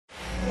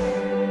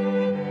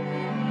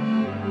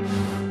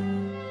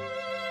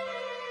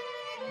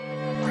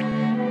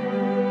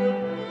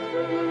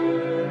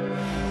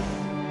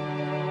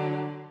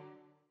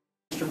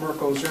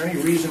So is there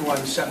any reason why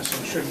the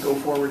sentencing shouldn't go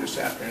forward this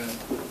afternoon?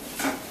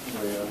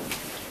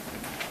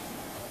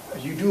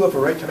 You do have a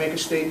right to make a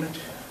statement.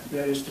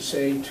 That is to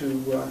say,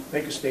 to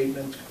make a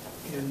statement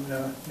in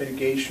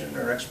mitigation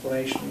or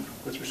explanation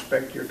with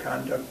respect to your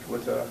conduct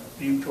with a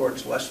view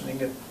towards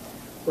lessening it,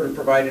 or to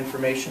provide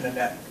information in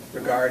that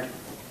regard.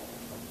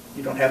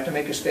 You don't have to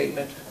make a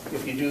statement.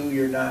 If you do,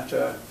 you're not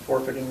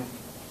forfeiting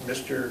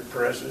Mr.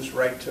 Perez's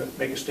right to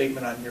make a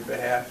statement on your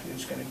behalf.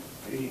 He's going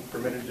to be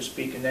permitted to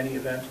speak in any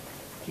event.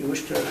 If you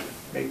wish to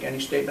make any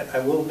statement, I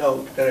will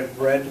note that I've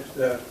read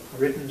the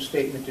written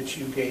statement that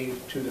you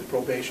gave to the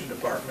probation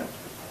department.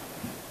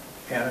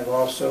 And I've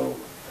also,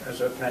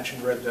 as I've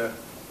mentioned, read the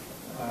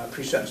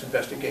pre-sentence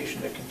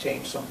investigation that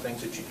contains some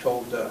things that you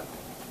told the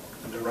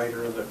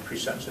writer of the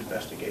pre-sentence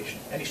investigation.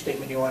 Any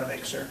statement you want to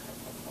make, sir?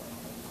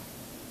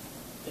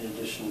 In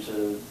addition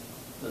to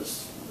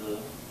this, the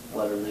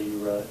letter that you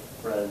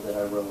read that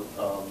I wrote,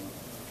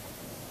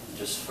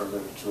 just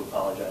further to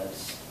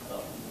apologize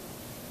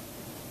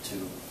to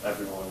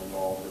everyone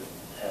involved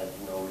that had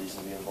no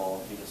reason to be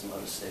involved because of my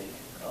mistake.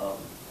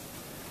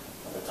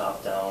 From the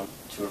top down,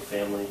 to her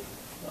family,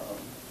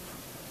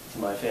 to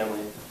my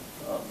family,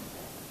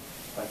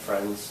 my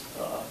friends,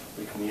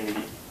 the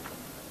community,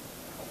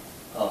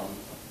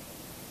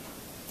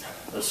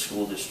 the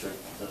school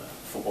district, the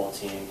football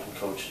team, and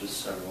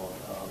coaches, everyone.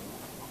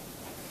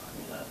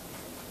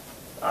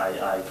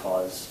 I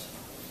caused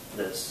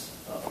this,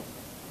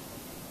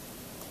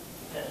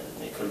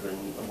 and it could have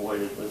been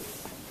avoided with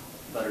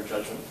better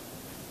judgment.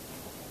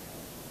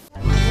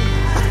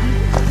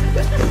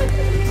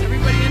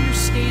 Everybody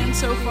understand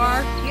so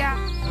far? Yeah.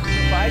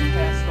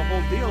 Bypass the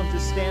whole deal and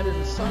just stand in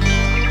the sun.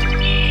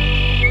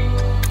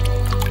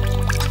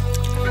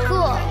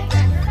 Cool.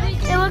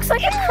 It looks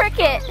like a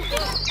cricket.